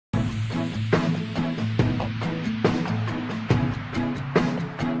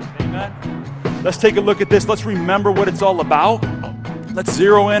Let's take a look at this. Let's remember what it's all about. Let's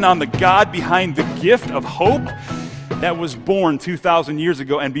zero in on the God behind the gift of hope that was born 2,000 years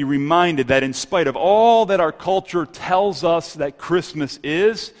ago and be reminded that in spite of all that our culture tells us that Christmas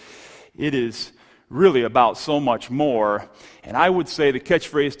is, it is really about so much more. And I would say the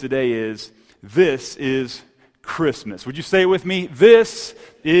catchphrase today is, this is Christmas. Would you say it with me? This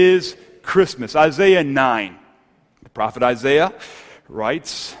is Christmas. Isaiah 9. The prophet Isaiah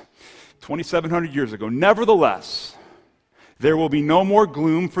writes 2,700 years ago, "Nevertheless, there will be no more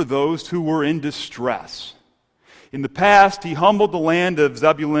gloom for those who were in distress. In the past, he humbled the land of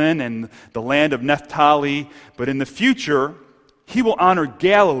Zebulun and the land of Naphtali, but in the future, he will honor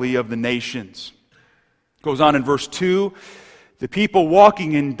Galilee of the nations." Goes on in verse 2, "The people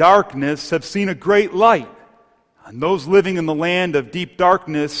walking in darkness have seen a great light. On those living in the land of deep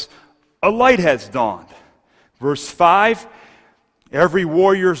darkness, a light has dawned." Verse 5, "Every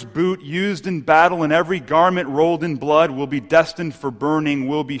warrior's boot used in battle and every garment rolled in blood will be destined for burning,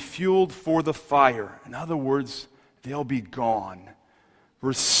 will be fueled for the fire." In other words, they'll be gone.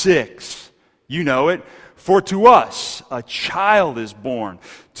 Verse 6, you know it. "For to us a child is born,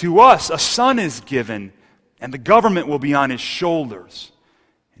 to us a son is given, and the government will be on his shoulders.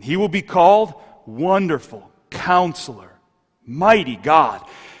 And he will be called Wonderful Counselor, Mighty God,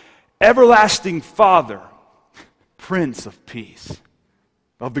 Everlasting Father, Prince of Peace.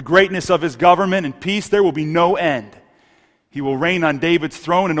 Of the greatness of his government and peace there will be no end. He will reign on David's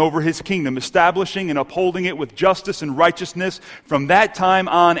throne and over his kingdom, establishing and upholding it with justice and righteousness from that time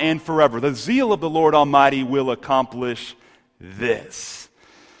on and forever. The zeal of the Lord Almighty will accomplish this."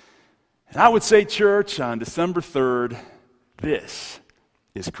 And I would say, church, on December 3rd, this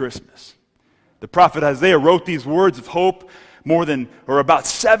is Christmas. The prophet Isaiah wrote these words of hope about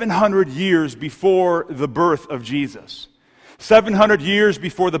 700 years before the birth of Jesus. 700 years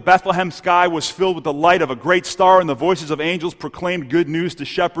before the Bethlehem sky was filled with the light of a great star and the voices of angels proclaimed good news to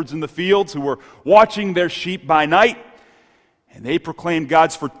shepherds in the fields who were watching their sheep by night. And Isaiah proclaimed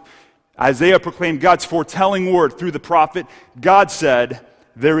God's foretelling word through the prophet. God said,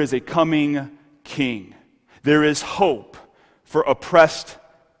 "There is a coming king. There is hope for oppressed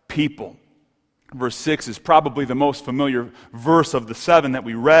people." Verse 6 is probably the most familiar verse of the 7 that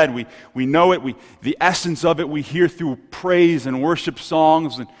we read. We know it. The essence of it we hear through praise and worship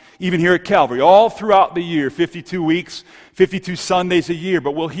songs, and even here at Calvary, all throughout the year, 52 weeks, 52 Sundays a year.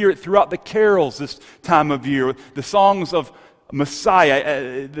 But we'll hear it throughout the carols this time of year, the songs of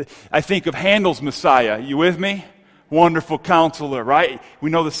Messiah. I think of Handel's Messiah. You with me? Wonderful Counselor, right? We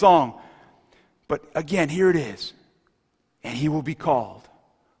know the song. But again, here it is. "And he will be called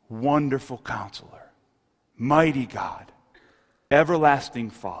Wonderful Counselor, Mighty God, Everlasting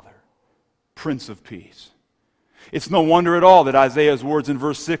Father, Prince of Peace." It's no wonder at all that Isaiah's words in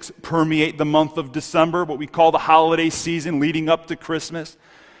verse 6 permeate the month of December, what we call the holiday season leading up to Christmas,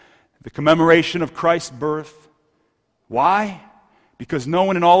 the commemoration of Christ's birth. Why? Because no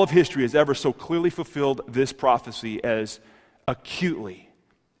one in all of history has ever so clearly fulfilled this prophecy as acutely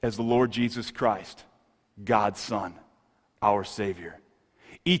as the Lord Jesus Christ, God's Son, our Savior.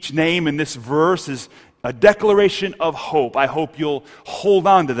 Each name in this verse is a declaration of hope. I hope you'll hold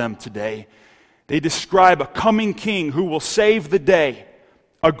on to them today. They describe a coming king who will save the day,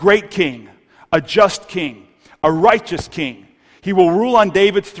 a great king, a just king, a righteous king. He will rule on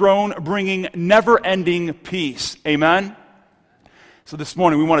David's throne, bringing never-ending peace. Amen? So this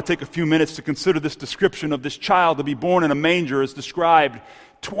morning we want to take a few minutes to consider this description of this child to be born in a manger as described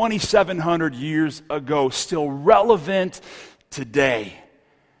 2,700 years ago, still relevant today.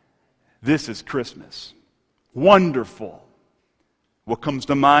 This is Christmas. Wonderful. What comes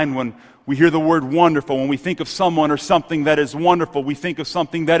to mind when we hear the word wonderful? When we think of someone or something that is wonderful, we think of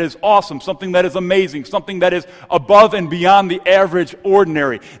something that is awesome, something that is amazing, something that is above and beyond the average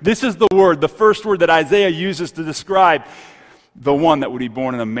ordinary. This is the first word that Isaiah uses to describe the one that would be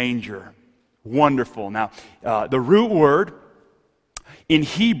born in a manger. Wonderful. Now, the root word in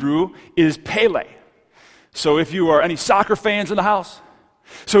Hebrew is Pele. So if you are any soccer fans in the house,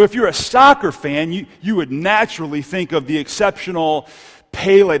 so if you're a soccer fan, you would naturally think of the exceptional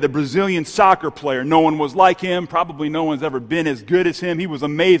Pele, the Brazilian soccer player. No one was like him. Probably no one's ever been as good as him. He was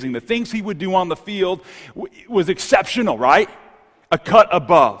amazing. The things he would do on the field was exceptional, right? A cut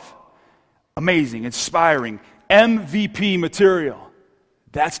above. Amazing, inspiring, MVP material.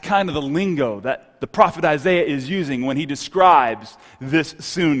 That's kind of the lingo that the prophet Isaiah is using when he describes this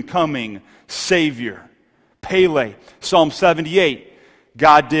soon coming Savior. Pele, Psalm 78.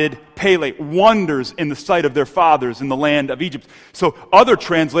 God did Pele, wonders in the sight of their fathers in the land of Egypt. So other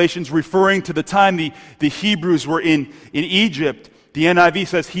translations referring to the time the Hebrews were in Egypt The NIV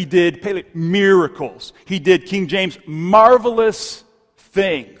says he did Pele, miracles. He did, King James, marvelous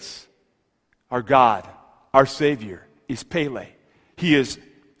things. Our God, our Savior, is Pele. He is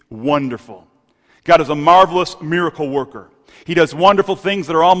wonderful. God is a marvelous miracle worker. He does wonderful things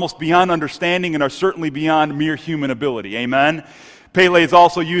that are almost beyond understanding and are certainly beyond mere human ability. Amen? Pele is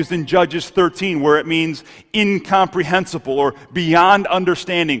also used in Judges 13, where it means incomprehensible or beyond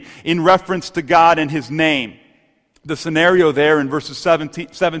understanding in reference to God and His name. The scenario there in verses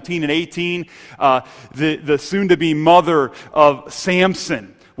 17 and 18, the soon-to-be mother of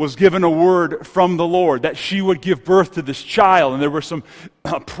Samson was given a word from the Lord that she would give birth to this child, and there were some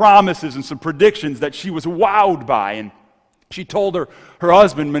promises and some predictions that she was wowed by, and she told her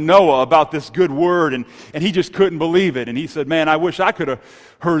husband, Manoah, about this good word, and he just couldn't believe it. And he said, man, I wish I could have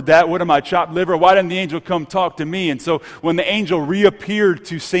heard that. What am I, chopped liver? Why didn't the angel come talk to me? And so when the angel reappeared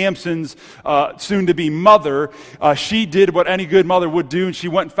to Samson's soon-to-be mother, she did what any good mother would do, and she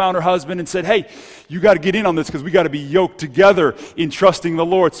went and found her husband and said, hey, you got to get in on this because we got to be yoked together in trusting the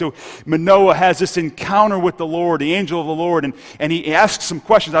Lord. So Manoah has this encounter with the Lord, the angel of the Lord, and he asks some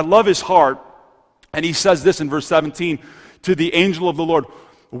questions. I love his heart. And he says this in verse 17, to the angel of the Lord,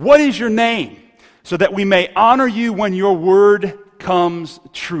 what is your name, so that we may honor you when your word comes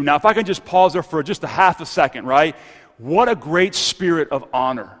true? Now, if I can just pause there for just a half a second, right? What a great spirit of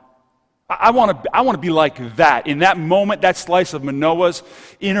honor. I want to be like that. In that moment, that slice of Manoah's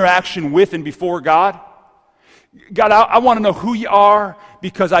interaction with and before God. God, I want to know who you are,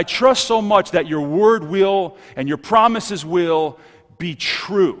 because I trust so much that your word will and your promises will be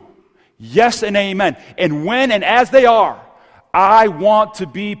true. Yes and amen. And when and as they are, I want to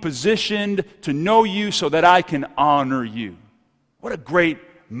be positioned to know you so that I can honor you. What a great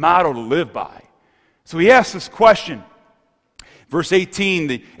motto to live by. So he asked this question. Verse 18,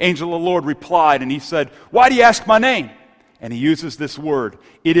 the angel of the Lord replied, and he said, why do you ask my name? And he uses this word.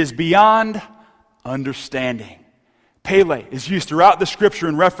 It is beyond understanding. Pele is used throughout the scripture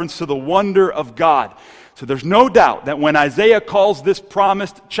in reference to the wonder of God. So there's no doubt that when Isaiah calls this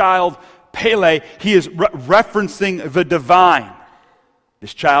promised child Pele, he is referencing the divine.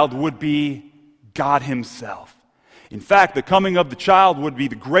 This child would be God himself. In fact, the coming of the child would be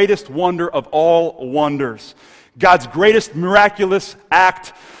the greatest wonder of all wonders. God's greatest miraculous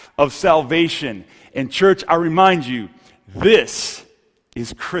act of salvation. And church, I remind you, this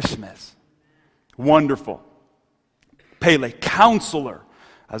is Christmas. Wonderful. Pele, counselor.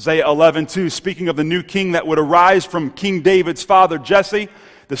 Isaiah 11:2, speaking of the new king that would arise from King David's father Jesse,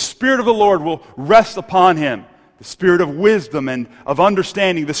 the Spirit of the Lord will rest upon him. The Spirit of wisdom and of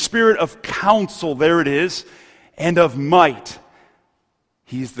understanding, the Spirit of counsel, there it is, and of might.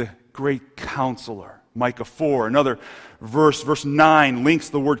 He's the great counselor. Micah 4, another verse 9, links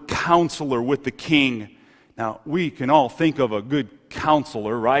the word counselor with the king. Now, we can all think of a good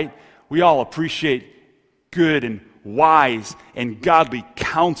counselor, right? We all appreciate good and wise and godly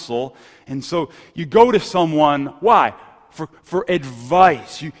counsel. And so you go to someone, why? For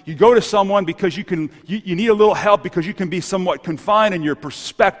advice. You go to someone because you need a little help because you can be somewhat confined in your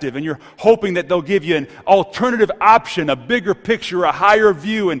perspective, and you're hoping that they'll give you an alternative option, a bigger picture, a higher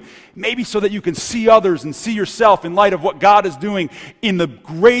view, and maybe so that you can see others and see yourself in light of what God is doing in the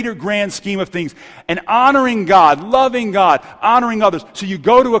greater grand scheme of things, and honoring God, loving God, honoring others. So you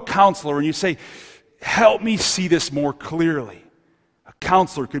go to a counselor and you say, help me see this more clearly.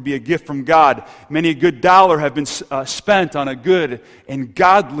 Counselor could be a gift from God. Many a good dollar have been spent on a good and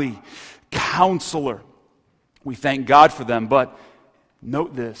godly counselor. We thank God for them, but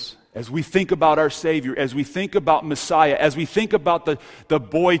note this. As we think about our Savior, as we think about Messiah, as we think about the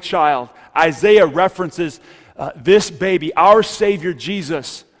boy child, Isaiah references this baby, our Savior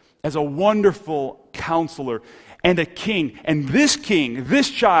Jesus, as a wonderful counselor and a king. And this king, this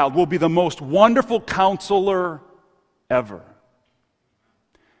child, will be the most wonderful counselor ever.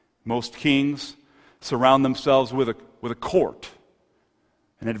 Most kings surround themselves with a court,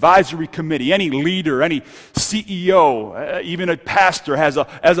 an advisory committee. Any leader, any CEO, even a pastor has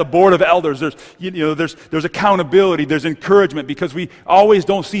a board of elders. There's accountability, there's encouragement, because we always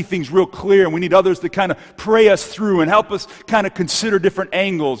don't see things real clear, and we need others to kind of pray us through and help us kind of consider different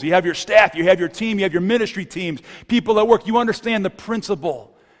angles. You have your staff, you have your team, you have your ministry teams, people that work. You understand the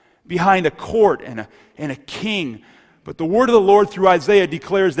principle behind a court and a king. But the word of the Lord through Isaiah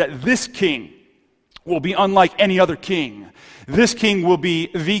declares that this king will be unlike any other king. This king will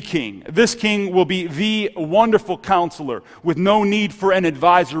be the king. This king will be the wonderful counselor with no need for an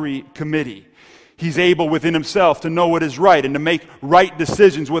advisory committee. He's able within himself to know what is right and to make right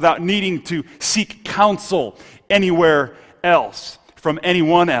decisions without needing to seek counsel anywhere else. from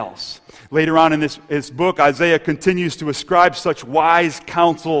anyone else. Later on in this book, Isaiah continues to ascribe such wise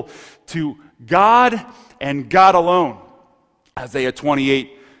counsel to God and God alone. Isaiah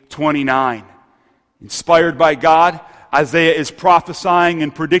 28:29. Inspired by God, Isaiah is prophesying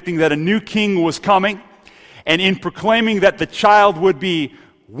and predicting that a new king was coming. And in proclaiming that the child would be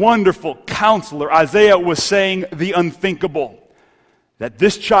wonderful counselor, Isaiah was saying the unthinkable. That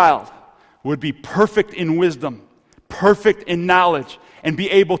this child would be perfect in wisdom, perfect in knowledge, and be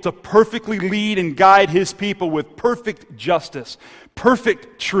able to perfectly lead and guide his people with perfect justice,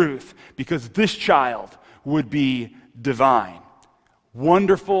 perfect truth, because this child would be divine.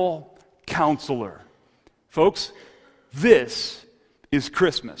 Wonderful counselor. Folks, this is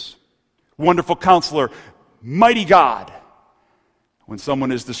Christmas. Wonderful counselor, mighty God. When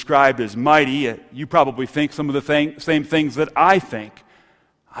someone is described as mighty, you probably think some of the same things that I think.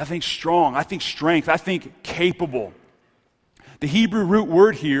 I think strong, I think strength, I think capable. The Hebrew root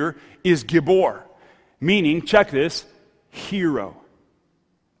word here is gibor, meaning, check this, hero.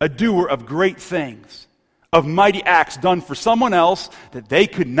 A doer of great things, of mighty acts done for someone else that they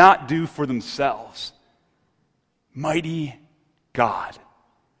could not do for themselves. Mighty God.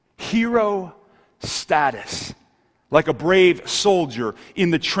 Hero status. Like a brave soldier in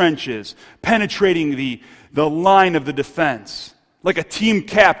the trenches, penetrating the line of the defense. Like a team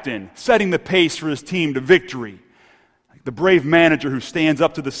captain, setting the pace for his team to victory. Like the brave manager who stands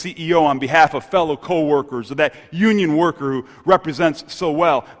up to the CEO on behalf of fellow co-workers, or that union worker who represents so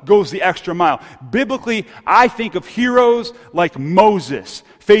well, goes the extra mile. Biblically, I think of heroes like Moses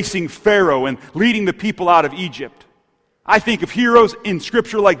facing Pharaoh and leading the people out of Egypt. I think of heroes in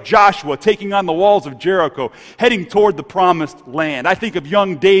Scripture like Joshua taking on the walls of Jericho, heading toward the promised land. I think of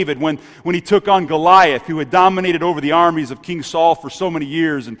young David when he took on Goliath, who had dominated over the armies of King Saul for so many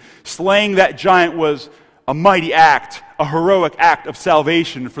years, and slaying that giant was a mighty act, a heroic act of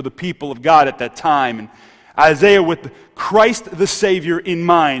salvation for the people of God at that time. And Isaiah, with Christ the Savior in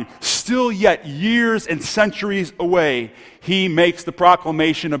mind, still yet years and centuries away, he makes the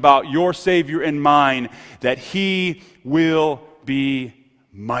proclamation about your Savior and mine, that he will be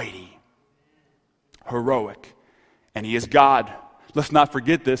mighty, heroic, and he is God. Let's not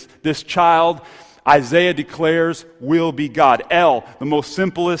forget this. This child, Isaiah declares, will be God. El, the most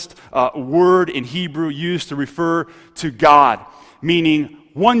simplest word in Hebrew used to refer to God, meaning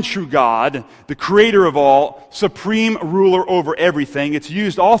one true God, the creator of all, supreme ruler over everything. It's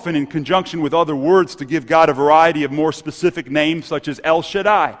used often in conjunction with other words to give God a variety of more specific names, such as El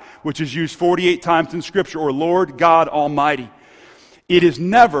Shaddai, which is used 48 times in Scripture, or Lord God Almighty. El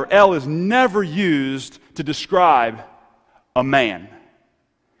is never used to describe a man.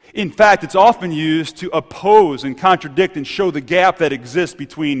 In fact, it's often used to oppose and contradict and show the gap that exists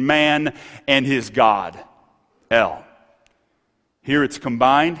between man and his God. El. Here it's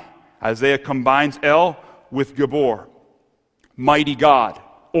combined. Isaiah combines El with Gibor, mighty God,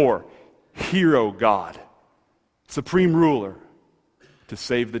 or hero God, supreme ruler to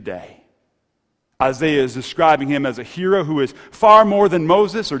save the day. Isaiah is describing him as a hero who is far more than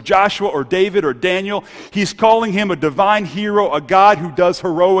Moses or Joshua or David or Daniel. He's calling him a divine hero, a God who does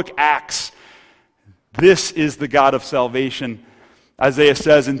heroic acts. This is the God of salvation. Isaiah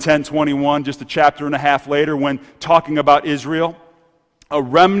says in 10:21, just a chapter and a half later, when talking about Israel, a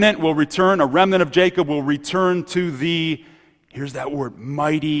remnant will return, a remnant of Jacob will return to the, here's that word,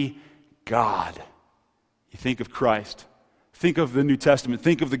 mighty God. You think of Christ. Think of the New Testament.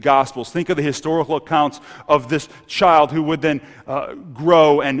 Think of the Gospels. Think of the historical accounts of this child who would then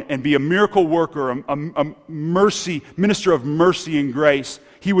grow and be a miracle worker, a mercy, minister of mercy and grace.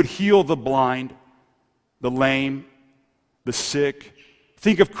 He would heal the blind, the lame, the sick.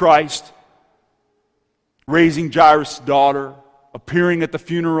 Think of Christ raising Jairus' daughter, appearing at the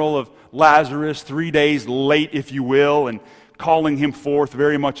funeral of Lazarus 3 days late, if you will, and calling him forth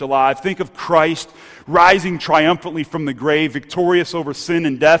very much alive. Think of Christ rising triumphantly from the grave, victorious over sin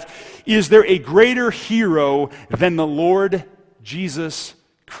and death. Is there a greater hero than the Lord Jesus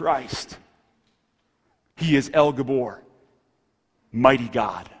Christ? He is El Gibor, mighty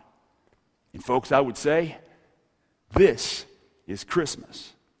God. And folks, I would say, this is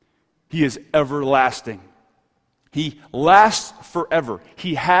Christmas. He is everlasting. He lasts forever.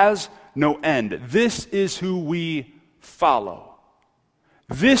 He has no end. This is who we follow.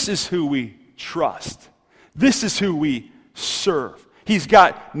 This is who we trust. This is who we serve. He's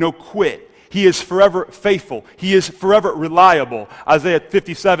got no quit. He is forever faithful. He is forever reliable. Isaiah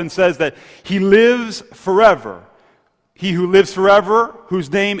 57 says that he lives forever. He who lives forever,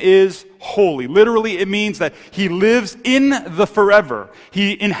 whose name is holy. Literally, it means that he lives in the forever.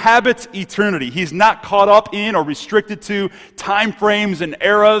 He inhabits eternity. He's not caught up in or restricted to time frames and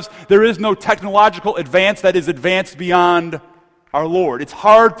eras. There is no technological advance that is advanced beyond our Lord. It's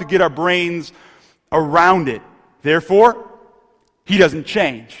hard to get our brains around it. Therefore, he doesn't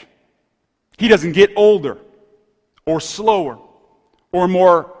change. He doesn't get older or slower or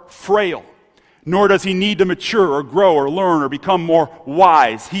more frail. Nor does he need to mature or grow or learn or become more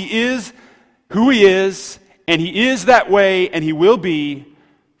wise. He is who he is, and he is that way, and he will be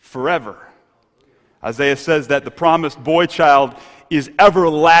forever. Isaiah says that the promised boy child is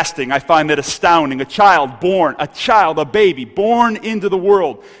everlasting. I find that astounding. A child, a baby, born into the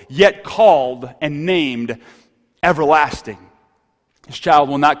world, yet called and named everlasting. This child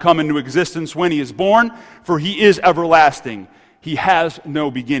will not come into existence when he is born, for he is everlasting. He has no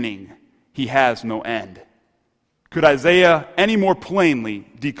beginning. He has no end. Could Isaiah any more plainly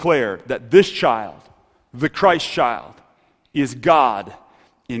declare that this child, the Christ child, is God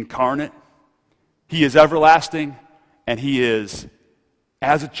incarnate? He is everlasting, and he is,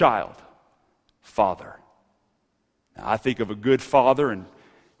 as a child, Father. Now, I think of a good father, and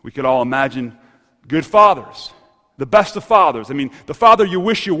we could all imagine good fathers, the best of fathers. I mean, the father you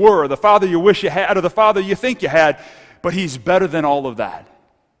wish you were, or the father you wish you had, or the father you think you had, but he's better than all of that.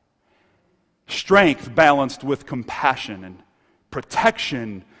 Strength balanced with compassion and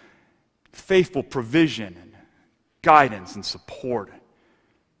protection, faithful provision and guidance and support,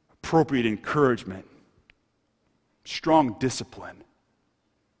 appropriate encouragement, strong discipline,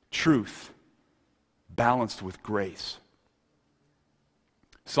 truth balanced with grace.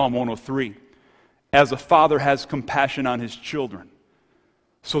 Psalm 103, as a father has compassion on his children,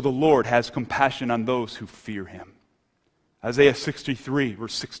 so the Lord has compassion on those who fear him. Isaiah 63,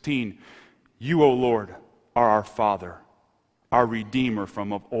 verse 16, you, O Lord, are our Father. Our Redeemer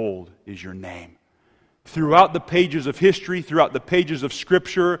from of old is your name. Throughout the pages of history, throughout the pages of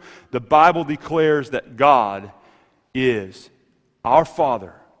Scripture, the Bible declares that God is our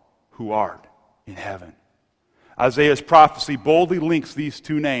Father who art in heaven. Isaiah's prophecy boldly links these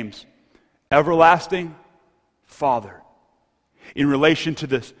two names, everlasting Father, in relation to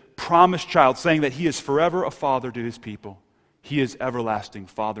this promised child, saying that he is forever a father to his people. He is everlasting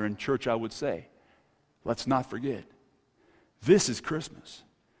Father. And church, I would say, let's not forget, this is Christmas.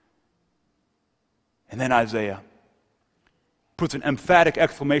 And then Isaiah puts an emphatic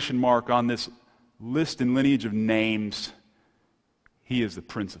exclamation mark on this list and lineage of names. He is the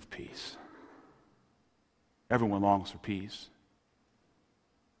Prince of Peace. Everyone longs for peace.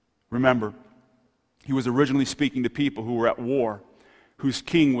 Remember, he was originally speaking to people who were at war, whose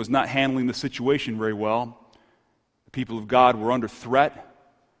king was not handling the situation very well. The people of God were under threat,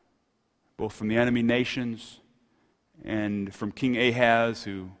 both from the enemy nations and from King Ahaz,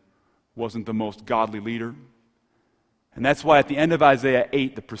 who wasn't the most godly leader. And that's why at the end of Isaiah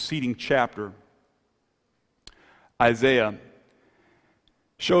 8, the preceding chapter, Isaiah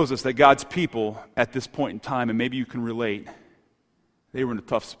shows us that God's people at this point in time, and maybe you can relate, they were in a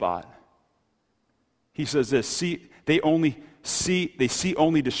tough spot. He says this, they see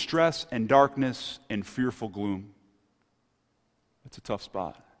only distress and darkness and fearful gloom. It's a tough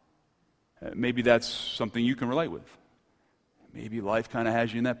spot. Maybe that's something you can relate with. Maybe life kind of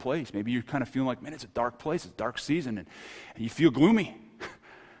has you in that place. Maybe you're kind of feeling like, man, it's a dark place, it's a dark season, and you feel gloomy.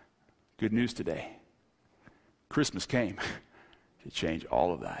 Good news today. Christmas came to change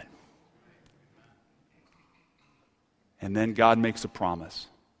all of that. And then God makes a promise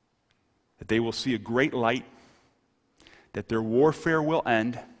that they will see a great light, that their warfare will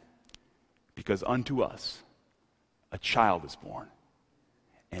end, because unto us a child is born,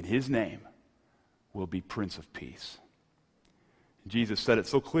 and his name will be Prince of Peace. Jesus said it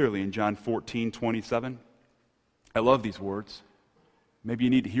so clearly in John 14:27. I love these words. Maybe you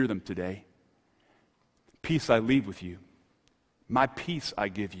need to hear them today. Peace I leave with you. My peace I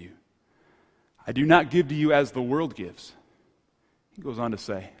give you. I do not give to you as the world gives. He goes on to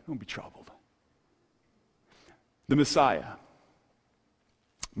say, don't be troubled. The Messiah,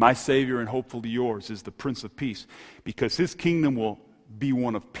 my Savior and hopefully yours, is the Prince of Peace, because his kingdom will be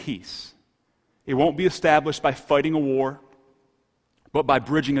one of peace. It won't be established by fighting a war, but by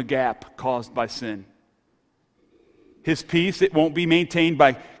bridging a gap caused by sin. His peace, it won't be maintained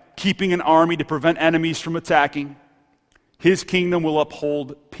by keeping an army to prevent enemies from attacking. His kingdom will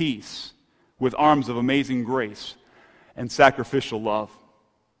uphold peace with arms of amazing grace and sacrificial love.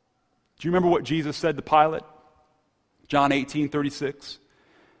 Do you remember what Jesus said to Pilate? John 18:36.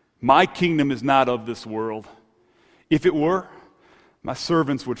 My kingdom is not of this world. If it were, my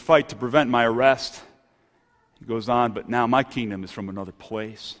servants would fight to prevent my arrest. He goes on, but now my kingdom is from another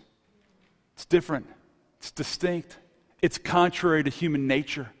place. It's different. It's distinct. It's contrary to human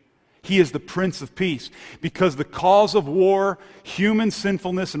nature. He is the Prince of Peace, because the cause of war, human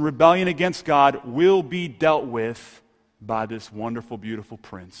sinfulness and rebellion against God, will be dealt with by this wonderful, beautiful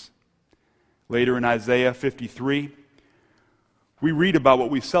Prince. Later in Isaiah 53, we read about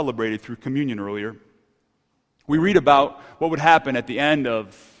what we celebrated through communion earlier. We read about what would happen at the end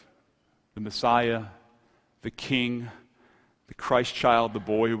of the Messiah, the King, the Christ child, the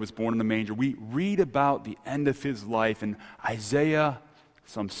boy who was born in the manger. We read about the end of his life, and Isaiah,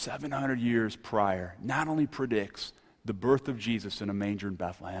 some 700 years prior, not only predicts the birth of Jesus in a manger in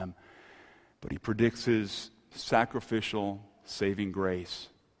Bethlehem, but he predicts his sacrificial saving grace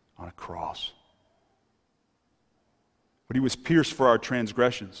on a cross. But he was pierced for our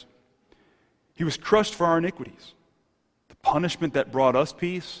transgressions. He was crushed for our iniquities. The punishment that brought us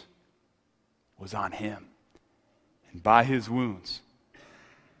peace was on him. And by his wounds,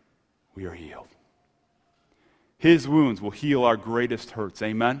 we are healed. His wounds will heal our greatest hurts.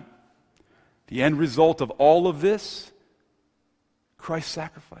 Amen? The end result of all of this, Christ's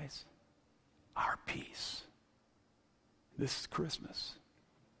sacrifice, our peace. This is Christmas.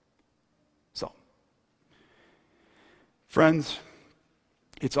 So, friends,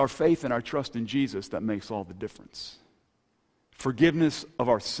 it's our faith and our trust in Jesus that makes all the difference. Forgiveness of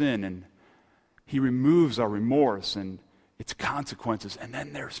our sin, and he removes our remorse and its consequences. And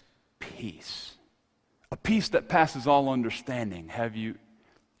then there's peace. A peace that passes all understanding. Have you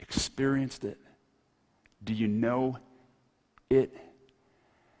experienced it? Do you know it?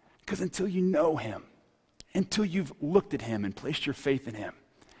 Because until you know him, until you've looked at him and placed your faith in him,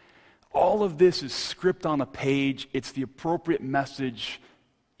 all of this is script on a page. It's the appropriate message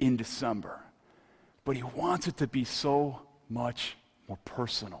in December. But he wants it to be so much more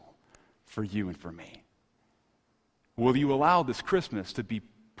personal for you and for me. Will you allow this Christmas to be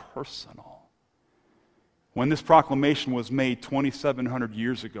personal? When this proclamation was made 2,700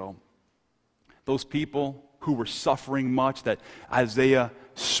 years ago, those people who were suffering much, that Isaiah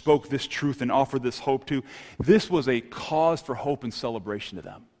spoke this truth and offered this hope to, this was a cause for hope and celebration to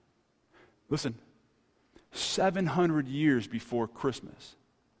them. Listen, 700 years before Christmas.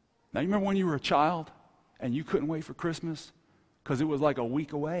 Now, you remember when you were a child and you couldn't wait for Christmas because it was like a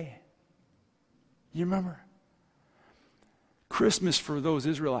week away? You remember? Christmas for those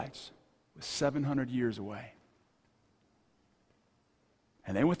Israelites was 700 years away.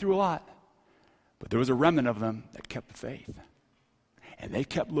 And they went through a lot, but there was a remnant of them that kept the faith. And they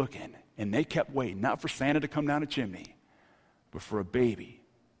kept looking, and they kept waiting, not for Santa to come down a chimney, but for a baby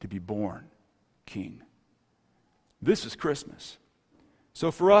to be born king. This is Christmas.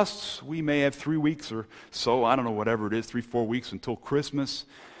 So for us, we may have 3 weeks or so, I don't know, whatever it is, 3-4 weeks until Christmas.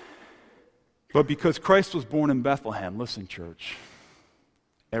 But because Christ was born in Bethlehem, listen, church,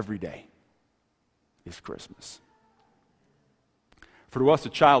 every day is Christmas. For to us a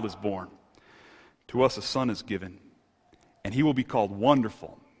child is born, to us a son is given, and he will be called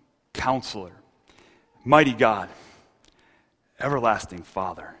Wonderful, Counselor, Mighty God, Everlasting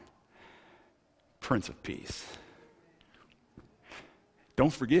Father, Prince of Peace.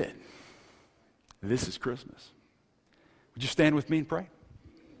 Don't forget, this is Christmas. Would you stand with me and pray?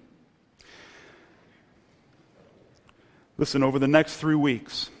 Listen, over the next 3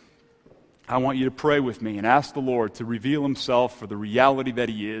 weeks, I want you to pray with me and ask the Lord to reveal himself for the reality that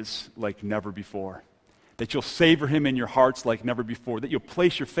he is like never before. That you'll savor him in your hearts like never before. That you'll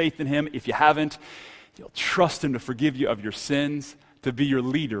place your faith in him. If you haven't, you'll trust him to forgive you of your sins, to be your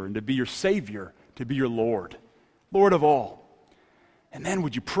leader and to be your Savior, to be your Lord, Lord of all. And then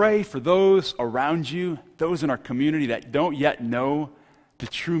would you pray for those around you, those in our community that don't yet know the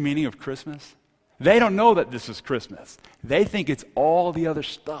true meaning of Christmas? They don't know that this is Christmas. They think it's all the other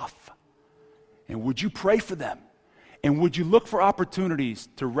stuff. And would you pray for them? And would you look for opportunities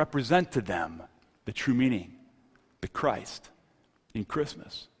to represent to them the true meaning, the Christ in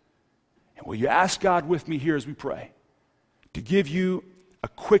Christmas? And will you ask God with me here as we pray to give you a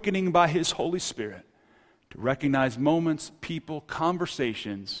quickening by his Holy Spirit to recognize moments, people,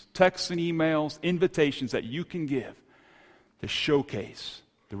 conversations, texts and emails, invitations that you can give to showcase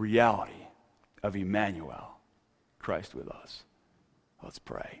the reality of Emmanuel, Christ with us. Let's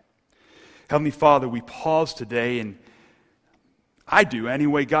pray. Heavenly Father, we pause today, and I do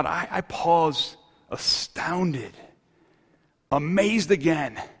anyway. God, I pause astounded, amazed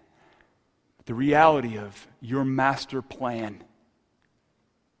again at the reality of your master plan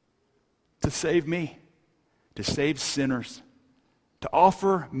to save me, to save sinners, to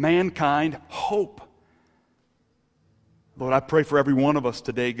offer mankind hope. Lord, I pray for every one of us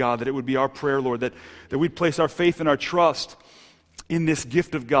today, God, that it would be our prayer, Lord, that we'd place our faith and our trust in this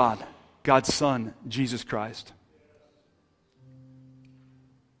gift of God, God's Son, Jesus Christ.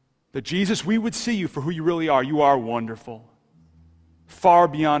 That Jesus, we would see you for who you really are. You are wonderful. Far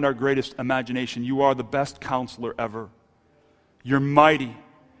beyond our greatest imagination. You are the best counselor ever. You're mighty.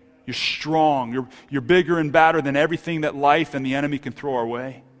 You're strong. You're bigger and badder than everything that life and the enemy can throw our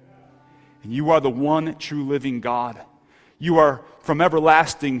way. And you are the one true living God. You are from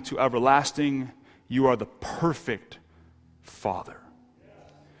everlasting to everlasting. You are the perfect Father.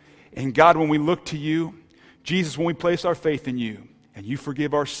 And God, when we look to you, Jesus, when we place our faith in you and you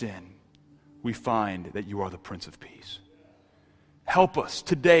forgive our sin, we find that you are the Prince of Peace. Help us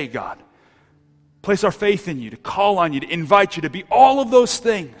today, God. Place our faith in you, to call on you, to invite you to be all of those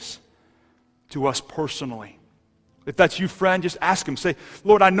things to us personally. If that's you, friend, just ask him. Say,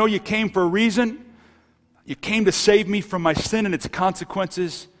 Lord, I know you came for a reason. You came to save me from my sin and its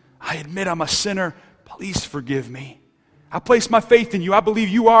consequences. I admit I'm a sinner. Please forgive me. I place my faith in you. I believe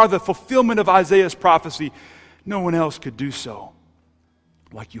you are the fulfillment of Isaiah's prophecy. No one else could do so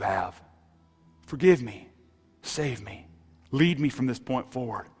like you have. Forgive me. Save me. Lead me from this point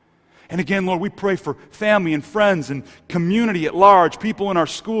forward. And again, Lord, we pray for family and friends and community at large, people in our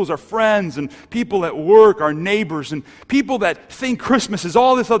schools, our friends, and people at work, our neighbors, and people that think Christmas is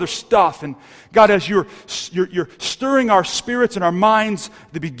all this other stuff. And God, as you're stirring our spirits and our minds,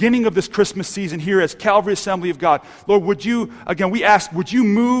 the beginning of this Christmas season here as Calvary Assembly of God, Lord, would you, again, we ask, would you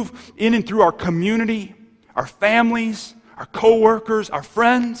move in and through our community, our families, our co-workers, our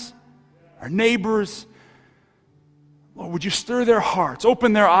friends, our neighbors? Lord, would you stir their hearts,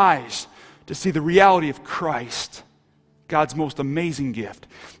 open their eyes to see the reality of Christ, God's most amazing gift.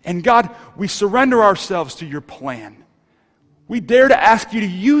 And God, we surrender ourselves to your plan. We dare to ask you to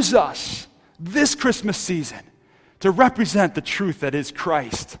use us this Christmas season to represent the truth that is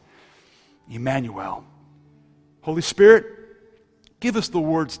Christ, Emmanuel. Holy Spirit, give us the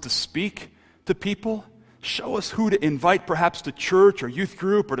words to speak to people. Show us who to invite perhaps to church or youth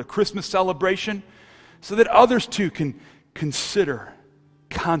group or to Christmas celebration, so that others too can consider,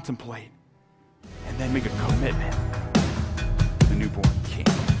 contemplate, and then make a commitment to the newborn King,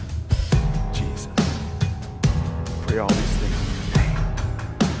 Jesus. Pray all these things.